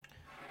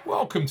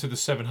Welcome to the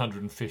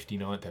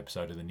 759th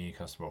episode of the New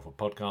Customer Offer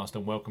podcast,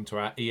 and welcome to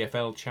our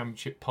EFL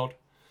Championship pod.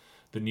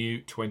 The new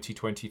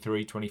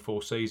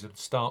 2023-24 season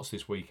starts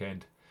this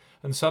weekend,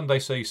 and Sunday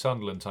sees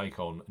Sunderland take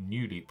on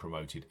newly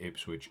promoted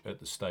Ipswich at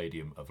the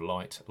Stadium of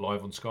Light.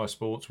 Live on Sky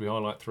Sports, we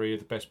highlight three of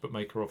the best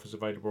bookmaker offers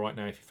available right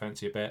now if you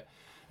fancy a bet.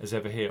 As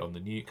ever here on the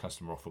New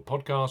Customer Offer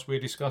podcast, we're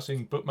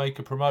discussing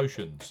bookmaker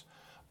promotions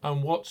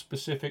and what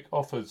specific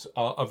offers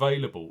are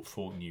available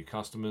for new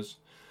customers.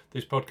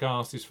 This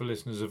podcast is for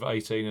listeners of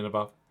 18 and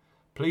above.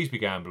 Please be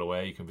gamble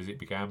aware. You can visit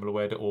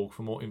begambleaware.org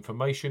for more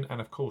information. And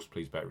of course,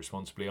 please bet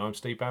responsibly. I'm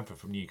Steve Bamford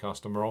from New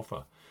Customer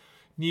Offer.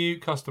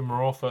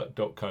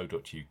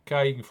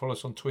 newcustomeroffer.co.uk. You can follow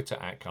us on Twitter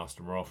at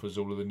Customer Offers.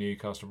 All of the new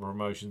customer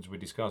promotions we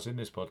discuss in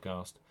this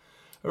podcast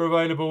are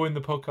available in the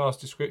podcast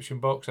description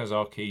box as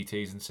our key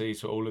T's and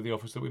C's for all of the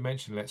offers that we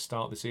mentioned. Let's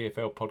start this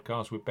EFL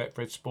podcast with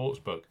Betfred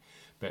Sportsbook.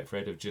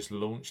 Betfred have just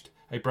launched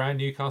a brand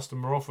new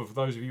customer offer for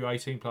those of you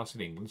 18 plus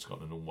in England,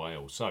 Scotland and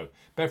Wales. So,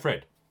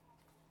 Betfred,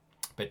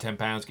 bet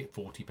 £10, get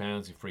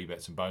 £40 in free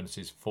bets and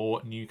bonuses for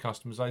new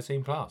customers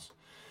 18 plus.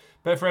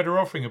 Betfred are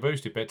offering a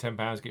boosted bet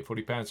 £10, get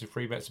 £40 in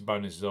free bets and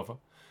bonuses offer.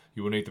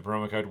 You will need the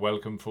promo code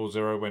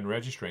WELCOME40 when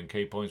registering.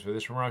 Key points for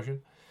this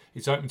promotion: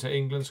 it's open to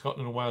England,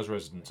 Scotland and Wales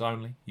residents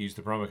only. Use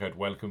the promo code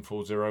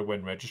WELCOME40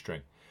 when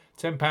registering.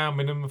 £10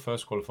 minimum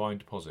first qualifying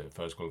deposit.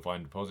 First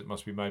qualifying deposit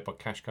must be made by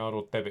cash card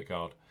or debit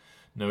card.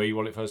 No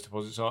e-wallet first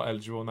deposits are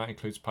eligible, and that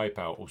includes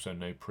PayPal. Also,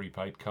 no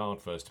prepaid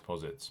card first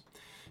deposits.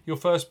 Your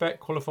first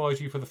bet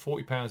qualifies you for the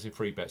 £40 in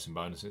free bets and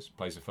bonuses.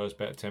 Place a first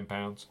bet of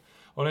 £10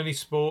 on any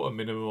sport at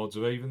minimum odds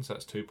of evens.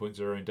 That's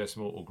 2.0 in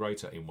decimal or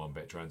greater in one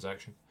bet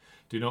transaction.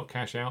 Do not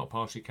cash out or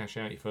partially cash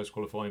out your first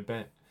qualifying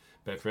bet.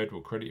 Betfred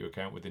will credit your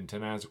account within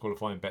 10 hours of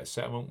qualifying bet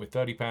settlement with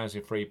 £30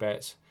 in free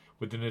bets,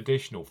 with an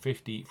additional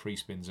 50 free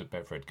spins at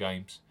Betfred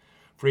games.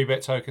 Free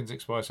bet tokens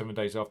expire 7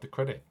 days after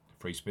credit.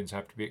 Free spins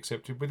have to be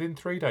accepted within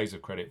 3 days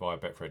of credit via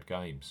Betfred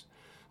games.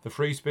 The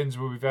free spins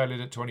will be valued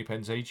at 20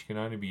 pence each. Can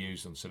only be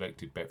used on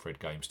selected Betfred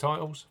games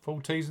titles. Full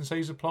T's and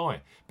C's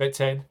apply. Bet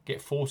 10,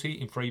 get 40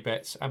 in free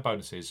bets and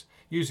bonuses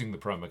using the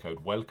promo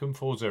code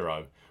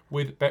WELCOME40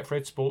 with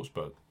Betfred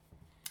Sportsbook.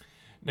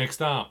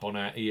 Next up on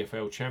our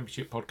EFL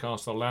Championship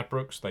podcast are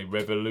Ladbrokes. They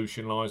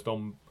revolutionised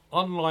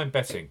online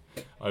betting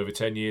over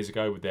 10 years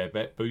ago with their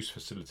Bet Boost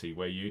facility,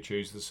 where you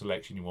choose the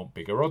selection you want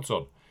bigger odds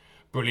on.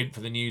 Brilliant for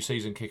the new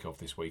season kick-off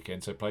this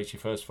weekend, so place your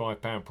first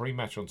 £5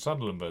 pre-match on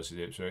Sunderland versus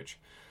Ipswich,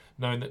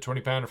 knowing that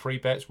 £20 of free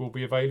bets will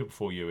be available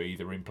for you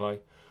either in play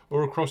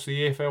or across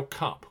the EFL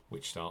Cup,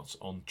 which starts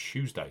on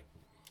Tuesday.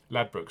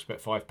 Ladbrokes,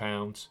 bet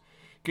 £5,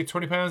 get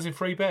 £20 in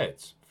free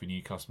bets. For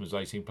new customers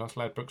 18 plus,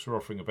 Ladbrokes are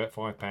offering a bet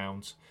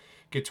 £5,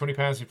 get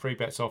 £20 in free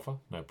bets offer.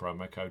 No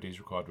promo code is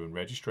required when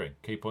registering.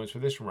 Key points for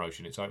this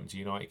promotion: it's open to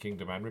United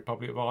Kingdom and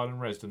Republic of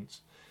Ireland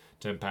residents.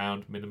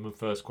 £10 minimum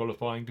first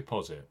qualifying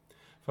deposit.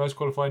 First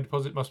qualifying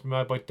deposit must be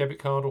made by debit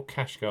card or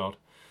cash card.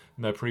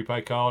 No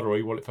prepaid card or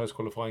e-wallet first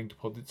qualifying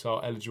deposits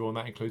are eligible, and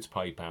that includes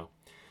PayPal.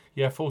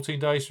 You have 14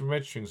 days from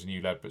registering as a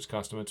new Ladbrokes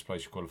customer to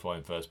place your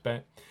qualifying first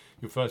bet.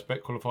 Your first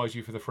bet qualifies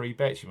you for the free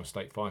bets. You must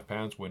stake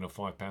 £5, win or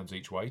 £5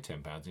 each way,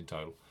 £10 in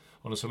total,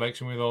 on a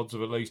selection with odds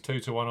of at least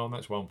 2 to 1 on,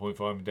 that's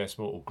 1.5 in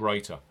decimal or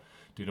greater.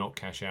 Do not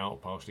cash out or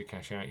partially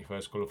cash out your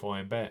first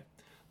qualifying bet.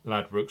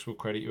 Ladbrokes will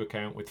credit your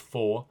account with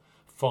 £4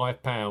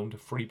 £5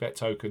 free bet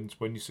tokens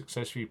when you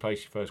successfully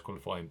place your first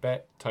qualifying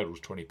bet.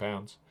 Totals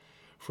 £20.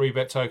 Free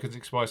bet tokens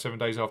expire 7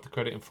 days after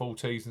credit, and full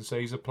T's and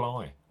C's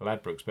apply.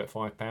 Ladbrokes, bet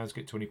 £5,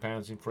 get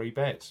 £20 in free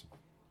bets.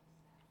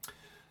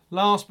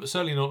 Last but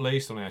certainly not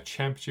least on our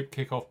Championship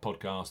Kickoff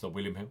podcast are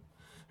William Hill,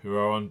 who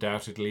are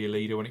undoubtedly a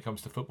leader when it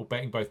comes to football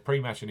betting, both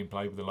pre-match and in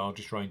play, with the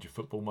largest range of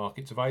football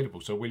markets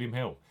available. So William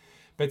Hill,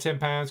 bet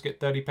 £10,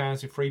 get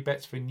 £30 in free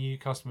bets for new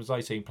customers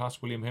 18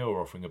 plus. William Hill are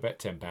offering a bet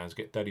 £10,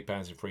 get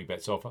 £30 in free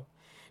bets offer.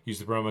 Use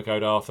the promo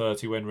code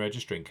R30 when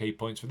registering. Key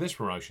points for this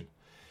promotion: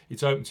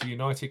 it's open to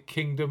United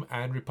Kingdom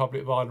and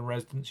Republic of Ireland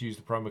residents. Use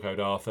the promo code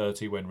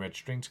R30 when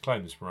registering to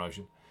claim this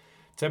promotion.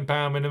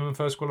 £10 minimum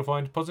first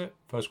qualifying deposit.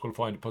 First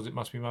qualifying deposit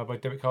must be made by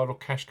debit card or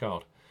cash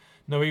card.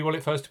 No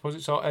e-wallet first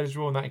deposits are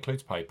eligible, and that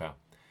includes PayPal.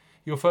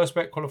 Your first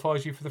bet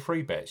qualifies you for the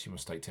free bets. You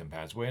must stake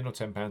 £10 win or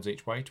 £10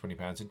 each way,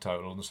 £20 in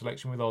total, on the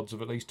selection with odds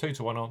of at least 2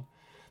 to 1 on.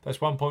 That's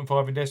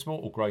 1.5 in decimal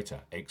or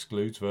greater.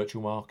 Excludes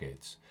virtual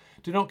markets.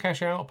 Do not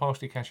cash out or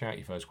partially cash out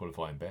your first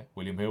qualifying bet.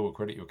 William Hill will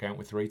credit your account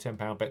with three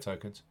 £10 bet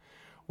tokens.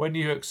 When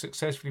you have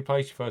successfully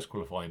placed your first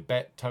qualifying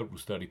bet,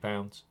 totals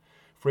 £30.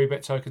 Free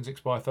bet tokens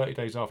expire 30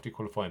 days after your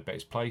qualifying bet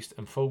is placed,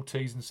 and full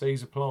T's and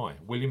C's apply.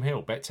 William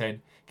Hill, bet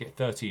 10, get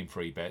 30 in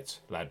free bets.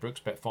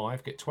 Ladbrokes, bet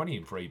 5, get 20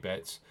 in free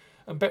bets.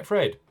 And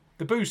Betfred,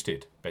 the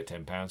boosted, bet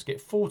 £10,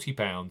 get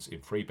 £40 in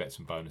free bets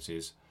and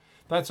bonuses.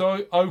 That's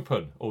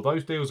open, or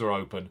those deals are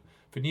open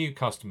for new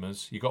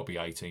customers. You've got to be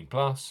 18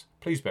 plus.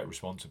 Please bet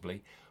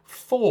responsibly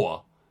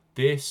for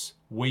this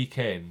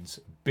weekend's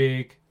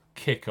big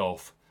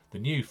kick-off, the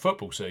new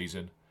football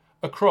season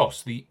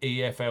across the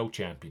EFL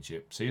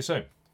Championship. See you soon.